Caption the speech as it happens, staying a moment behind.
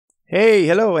Hey,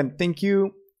 hello, and thank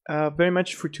you very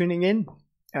much for tuning in.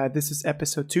 This is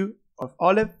episode 2 of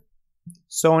Olive.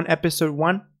 So, in episode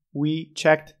 1, we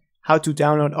checked how to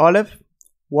download Olive.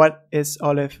 What is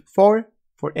Olive for?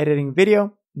 For editing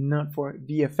video, not for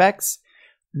VFX,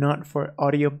 not for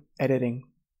audio editing.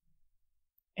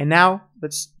 And now,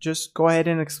 let's just go ahead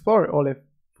and explore Olive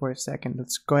for a second.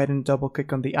 Let's go ahead and double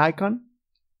click on the icon.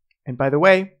 And by the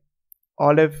way,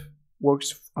 Olive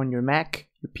works on your Mac,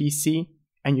 your PC,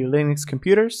 and your Linux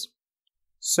computers.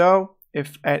 So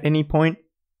if at any point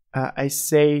I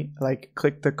say like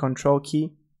click the control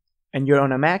key and you're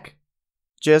on a Mac,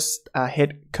 just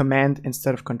hit command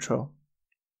instead of control.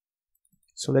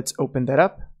 So let's open that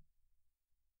up.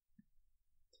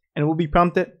 And we'll be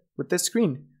prompted with this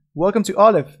screen. Welcome to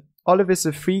Olive. Olive is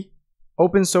a free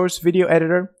open source video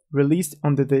editor released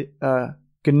under the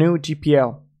GNU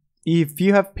GPL. If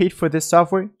you have paid for this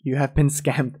software, you have been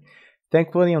scammed.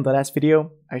 Thankfully, on the last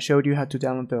video, I showed you how to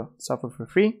download the software for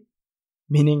free,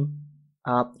 meaning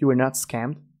you were not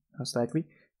scammed, most likely.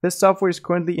 This software is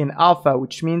currently in alpha,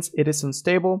 which means it is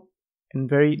unstable and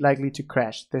very likely to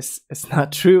crash. This is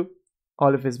not true.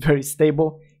 Olive is very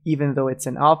stable, even though it's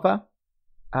in alpha.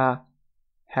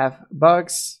 Have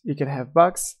bugs, you can have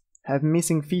bugs, have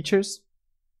missing features.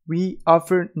 We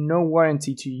offer no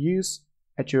warranty to use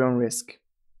at your own risk.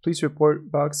 Please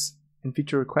report bugs and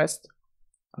feature requests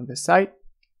on the site.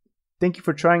 Thank you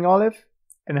for trying Olive,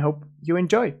 and I hope you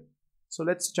enjoy. So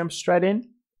let's jump straight in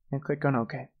and click on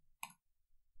OK.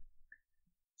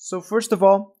 So first of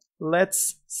all,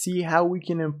 let's see how we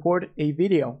can import a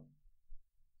video.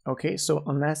 Okay, so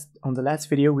on the last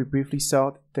video, we briefly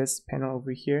saw this panel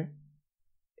over here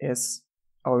is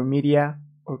our media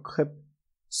or clip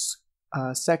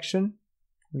section.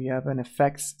 We have an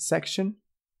effects section,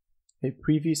 a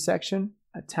preview section,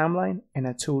 a timeline, and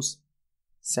a tools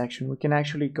section. We can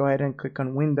actually go ahead and click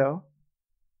on window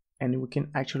and we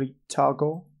can actually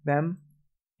toggle them.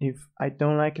 If I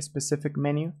don't like a specific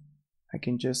menu, I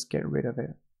can just get rid of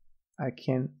it. I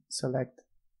can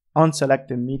unselect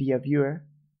the media viewer,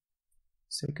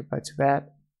 say goodbye to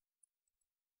that,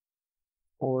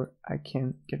 or I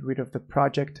can get rid of the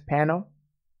project panel.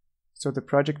 So the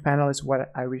project panel is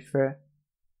what I refer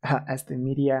as the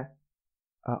media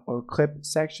or clip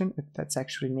section. That's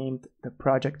actually named the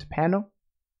project panel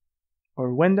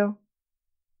or window.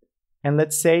 And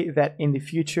let's say that in the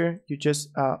future you just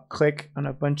click on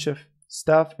a bunch of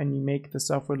stuff and you make the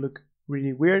software look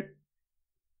really weird,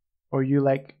 or you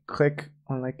like click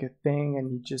on like a thing and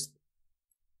you just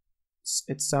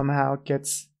it somehow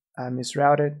gets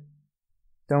misrouted.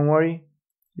 Don't worry,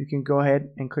 you can go ahead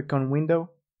and click on window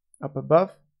up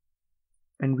above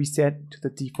and reset to the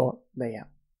default layout.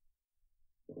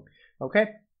 Okay,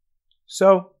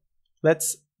 so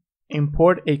let's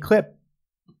import a clip.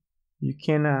 You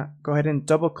can go ahead and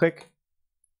double click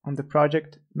on the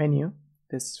project menu.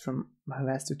 This is from my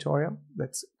last tutorial.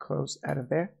 Let's close out of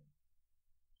there.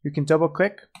 You can double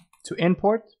click to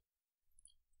import,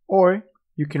 or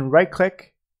you can right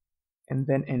click and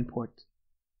then import.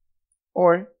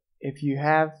 Or if you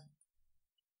have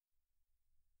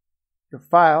your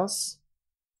files,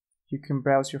 you can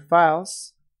browse your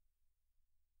files.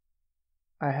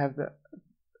 I have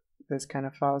this kind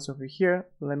of files over here.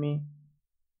 Let me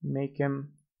make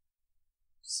them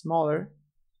smaller.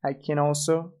 I can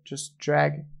also just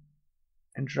drag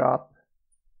and drop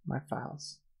my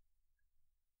files.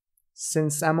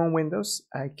 Since I'm on Windows,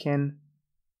 I can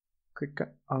click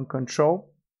on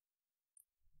Control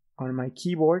on my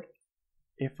keyboard.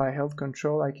 If I held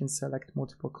Control, I can select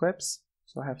multiple clips.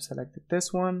 So I have selected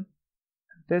this one.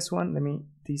 Let me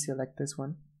deselect this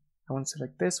one. I want to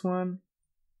select this one,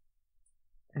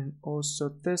 and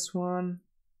also this one,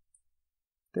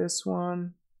 this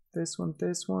one, this one,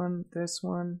 this one, this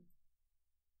one,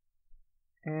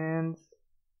 and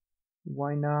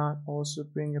why not also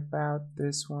bring about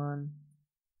this one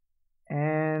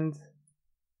and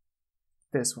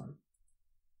this one.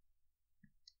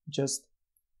 Just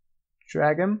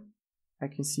drag them. I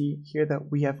can see here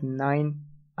that we have 9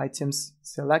 items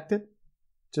selected.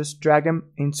 Just drag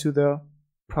them into the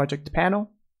project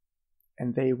panel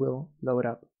and they will load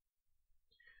up.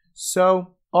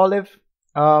 So Olive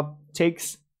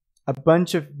takes a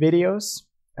bunch of videos.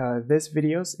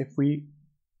 If we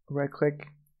right click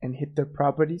and hit the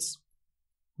properties,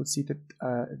 we'll see that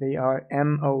they are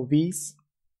MOVs.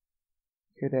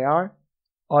 Here they are.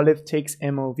 Olive takes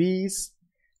MOVs,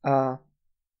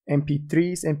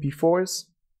 MP3s, MP4s.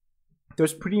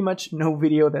 There's pretty much no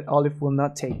video that Olive will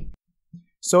not take.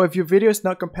 So if your video is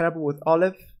not compatible with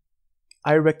Olive,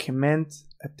 I recommend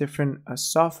a different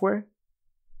software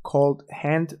called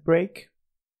Handbrake.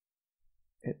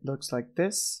 it looks like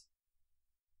this.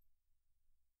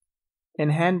 In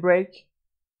Handbrake,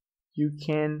 you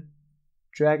can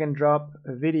drag and drop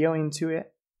a video into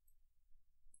it,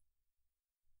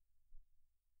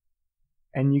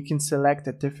 and you can select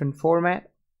a different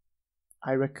format.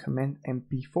 I recommend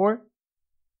MP4.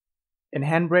 In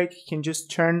Handbrake, you can just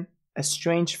turn a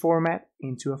strange format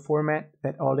into a format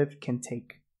that Olive can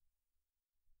take.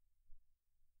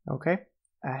 Okay,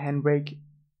 a Handbrake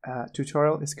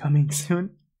tutorial is coming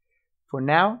soon. For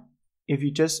now, if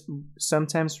you just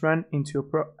sometimes run into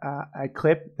a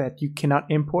clip that you cannot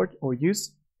import or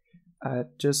use,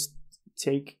 just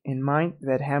take in mind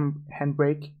that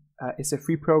Handbrake is a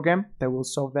free program that will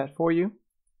solve that for you.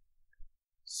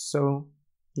 So,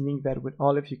 meaning that with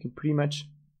Olive, you can pretty much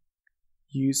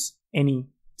use any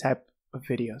type of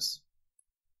videos.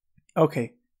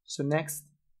 Okay, so next,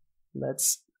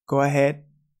 let's go ahead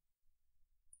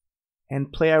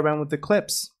and play around with the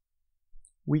clips.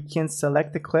 We can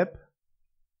select the clip,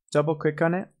 double click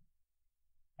on it,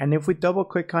 and if we double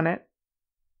click on it,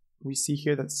 we see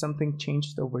here that something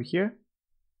changed over here.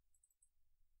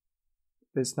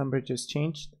 This number just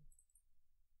changed.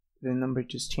 The number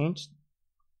just changed.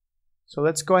 So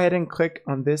let's go ahead and click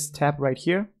on this tab right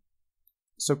here.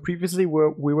 So previously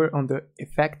we were on the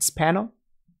effects panel,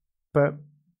 but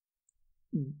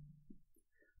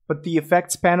the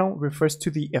effects panel refers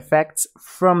to the effects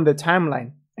from the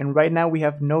timeline. And right now we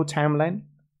have no timeline.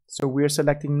 So we're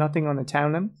selecting nothing on the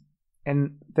timeline,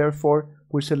 and therefore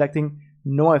we're selecting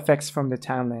no effects from the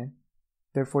timeline.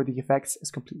 Therefore the effects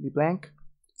is completely blank.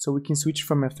 So we can switch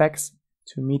from effects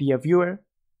to media viewer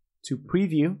to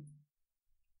preview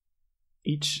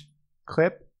each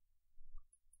clip.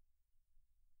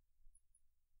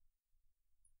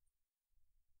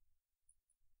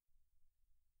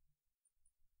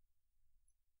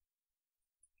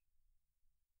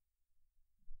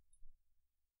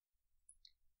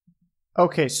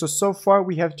 Okay, so far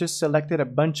we have just selected a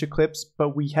bunch of clips,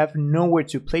 but we have nowhere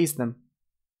to place them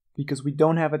because we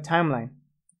don't have a timeline.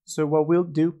 So what we'll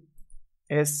do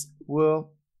is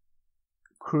we'll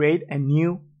create a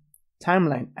new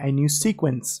timeline, a new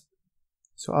sequence.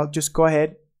 So I'll just go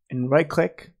ahead and right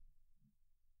click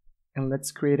and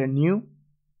let's create a new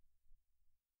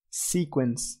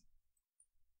sequence.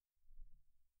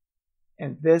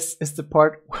 And this is the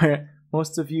part where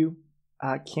most of you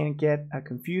can get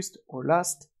confused or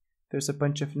lost. There's a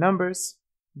bunch of numbers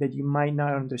that you might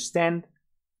not understand,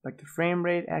 like the frame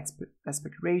rate,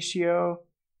 aspect ratio.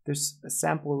 There's a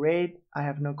sample rate. I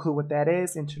have no clue what that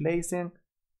is. Interlacing.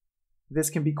 This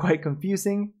can be quite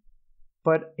confusing,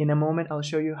 but in a moment I'll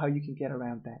show you how you can get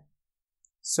around that.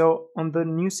 So on the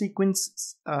new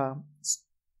sequence,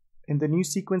 in the new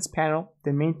sequence panel,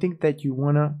 the main thing that you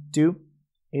wanna do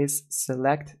is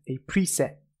select a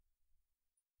preset.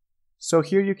 So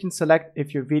here you can select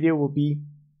if your video will be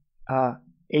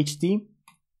HD,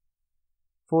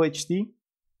 Full HD,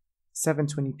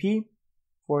 720p,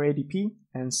 480p,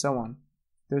 and so on.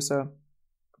 There's a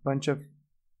bunch of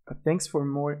things for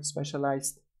more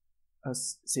specialized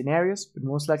scenarios, but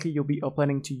most likely you'll be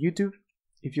uploading to YouTube.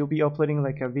 If you'll be uploading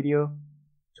like a video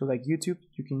to like YouTube,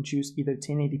 you can choose either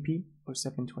 1080p or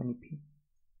 720p.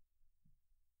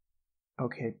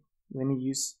 Okay, let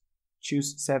me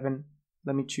choose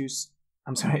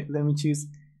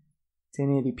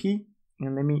 1080p,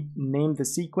 and let me name the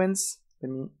sequence.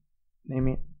 Let me name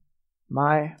it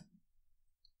My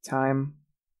Timeline.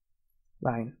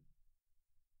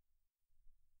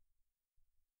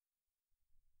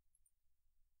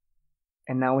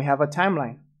 And now we have a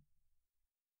timeline.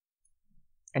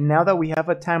 And now that we have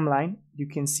a timeline, you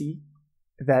can see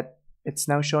that it's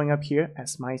now showing up here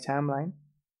as My Timeline,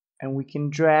 and we can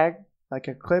drag like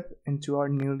a clip into our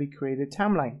newly created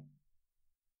timeline.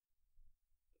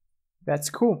 That's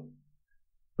cool.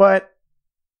 But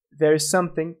there's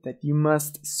something that you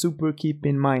must super keep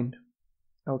in mind.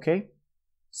 Okay?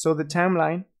 So the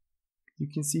timeline, you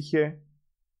can see here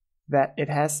that it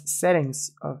has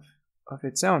settings of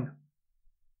its own.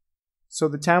 So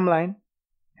the timeline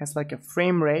has like a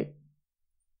frame rate.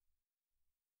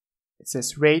 It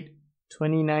says rate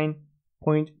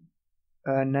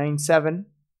 29.97,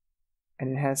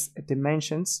 and it has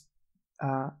dimensions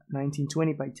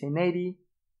 1920 by 1080,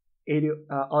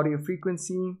 audio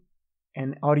frequency,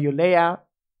 and audio layout.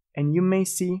 And you may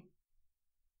see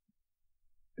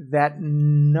that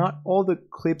not all the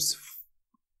clips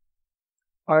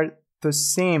are the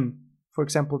same. For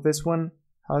example, this one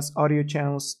has audio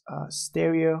channels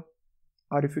stereo,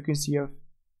 audio frequency of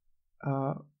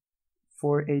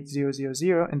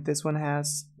 48000, and this one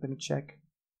has, let me check,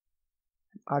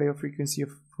 audio frequency of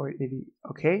 480.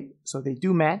 Okay, so they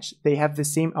do match. They have the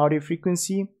same audio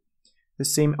frequency, the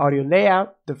same audio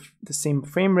layout, the same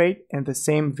frame rate, and the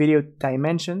same video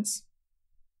dimensions.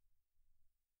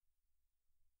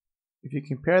 If you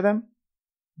compare them,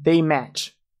 they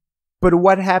match. But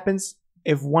what happens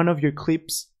if one of your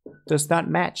clips does not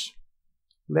match?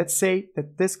 Let's say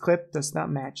that this clip does not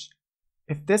match.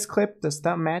 If this clip does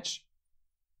not match,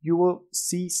 you will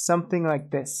see something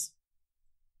like this.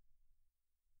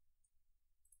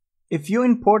 If you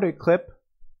import a clip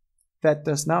that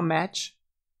does not match,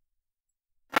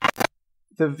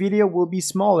 the video will be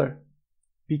smaller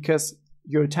because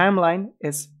your timeline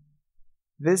is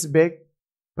this big,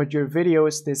 but your video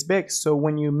is this big. So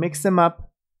when you mix them up,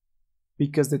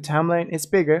 because the timeline is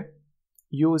bigger,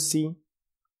 you will see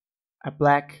a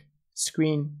black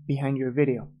screen behind your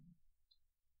video.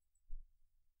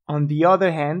 On the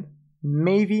other hand,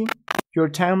 maybe your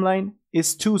timeline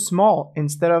is too small.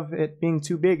 Instead of it being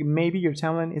too big, maybe your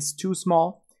timeline is too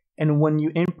small, and when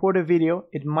you import a video,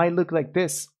 it might look like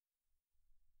this.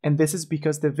 And this is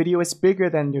because the video is bigger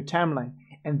than your timeline,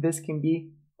 and this can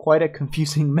be quite a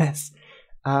confusing mess.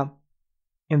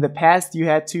 In the past, you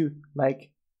had to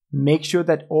make sure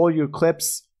that all your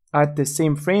clips are at the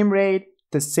same frame rate,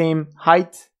 the same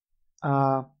height,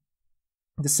 the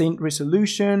same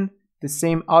resolution, the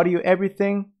same audio,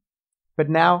 everything. But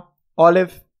now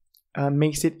Olive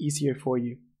makes it easier for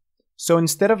you. So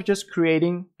instead of just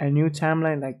creating a new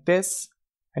timeline like this,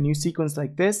 a new sequence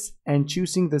like this, and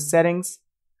choosing the settings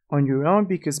on your own,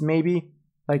 because maybe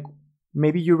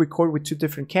you record with two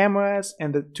different cameras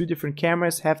and the two different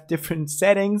cameras have different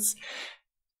settings,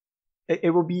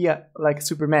 it will be a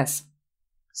super mess.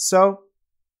 So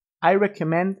I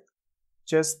recommend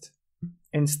just,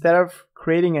 instead of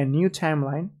creating a new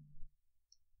timeline,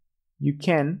 you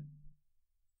can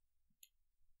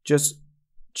just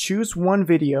choose one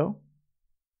video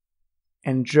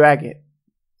and drag it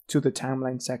to the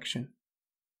timeline section.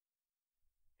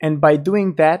 And by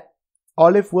doing that,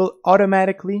 Olive will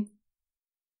automatically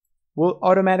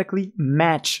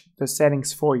match the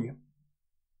settings for you.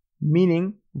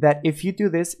 Meaning that if you do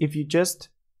this, if you just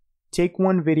take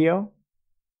one video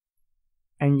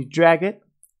and you drag it,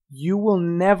 you will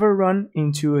never run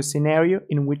into a scenario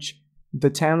in which the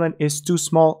timeline is too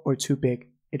small or too big.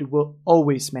 It will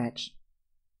always match.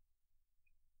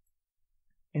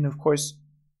 And of course,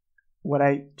 what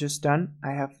I just done,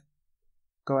 I have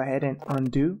go ahead and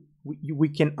undo. We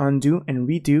can undo and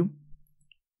redo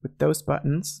with those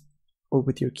buttons, or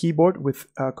with your keyboard with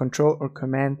Control or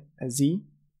Command Z.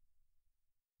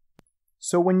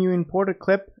 So when you import a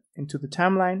clip into the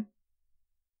timeline,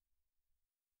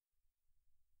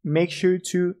 make sure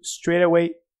to straight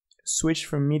away switch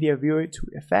from Media Viewer to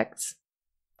Effects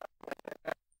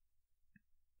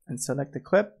and select the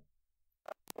clip.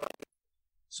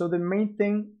 So the main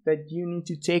thing that you need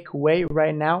to take away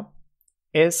right now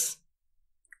is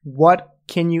what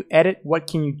can you edit, what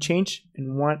can you change,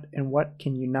 and what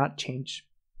can you not change.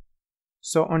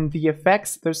 So on the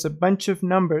effects, there's a bunch of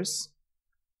numbers,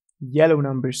 yellow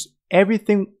numbers.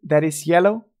 Everything that is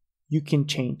yellow, you can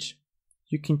change.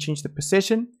 You can change the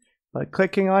position by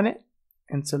clicking on it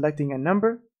and selecting a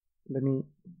number. Let me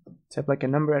type a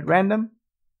number at random,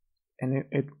 and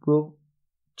it will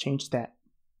change that.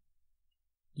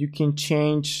 You can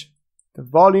change the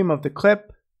volume of the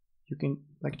clip. You can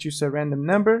choose a random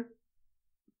number,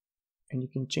 and you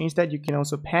can change that. You can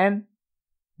also pan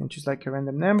and choose a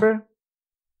random number,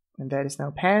 and that is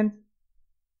now panned.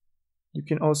 You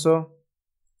can also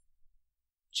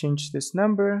change this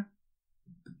number,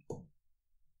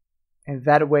 and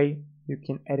that way you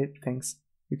can edit things.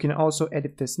 You can also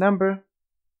edit this number,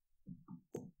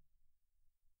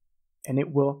 and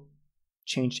it will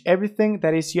change everything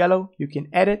that is yellow. You can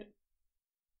edit,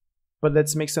 but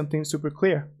let's make something super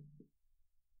clear.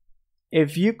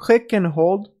 If you click and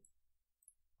hold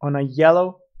on a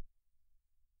yellow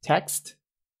text,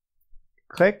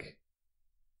 click.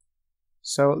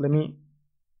 So let me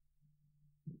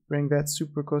bring that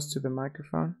super close to the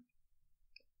microphone.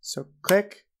 So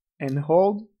click and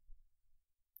hold.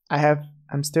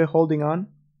 I'm still holding on.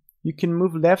 You can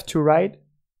move left to right,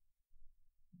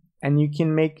 and you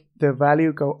can make the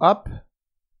value go up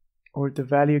or the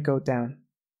value go down.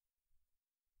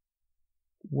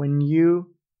 When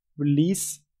you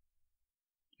release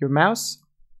your mouse,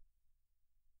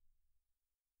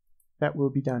 that will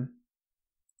be done.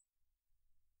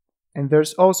 And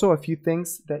there's also a few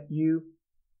things that you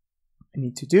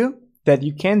need to do, that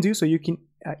you can do. So you can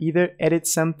either edit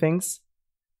some things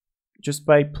just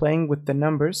by playing with the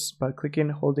numbers, by clicking,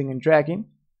 holding, and dragging,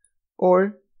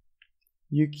 or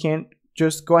you can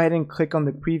just go ahead and click on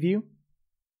the preview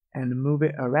and move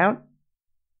it around.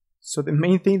 So the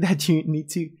main thing that you need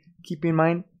to keep in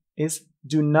mind is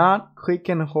do not click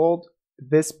and hold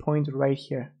this point right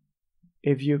here.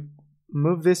 If you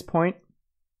move this point,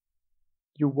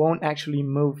 you won't actually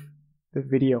move the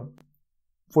video.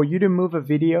 For you to move a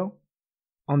video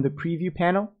on the preview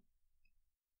panel,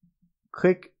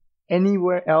 click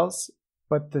anywhere else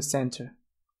but the center.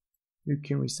 You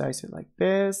can resize it like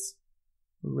this,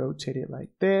 rotate it like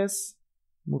this,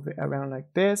 move it around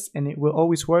like this, and it will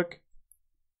always work.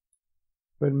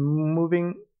 But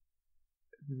moving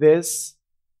this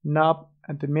knob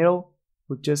at the middle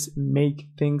will just make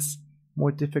things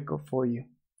more difficult for you.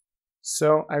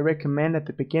 So I recommend at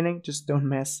the beginning, just don't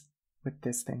mess with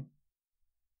this thing.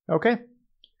 Okay,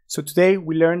 so today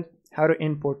we learned how to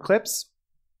import clips,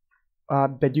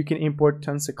 that you can import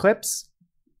tons of clips.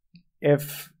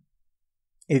 If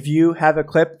you have a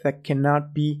clip that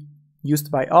cannot be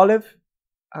used by Olive,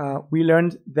 we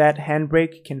learned that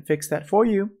Handbrake can fix that for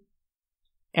you.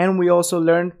 And we also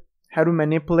learned how to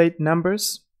manipulate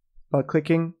numbers by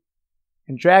clicking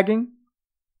and dragging.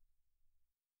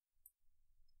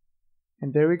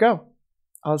 And there we go.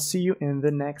 I'll see you in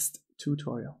the next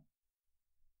tutorial.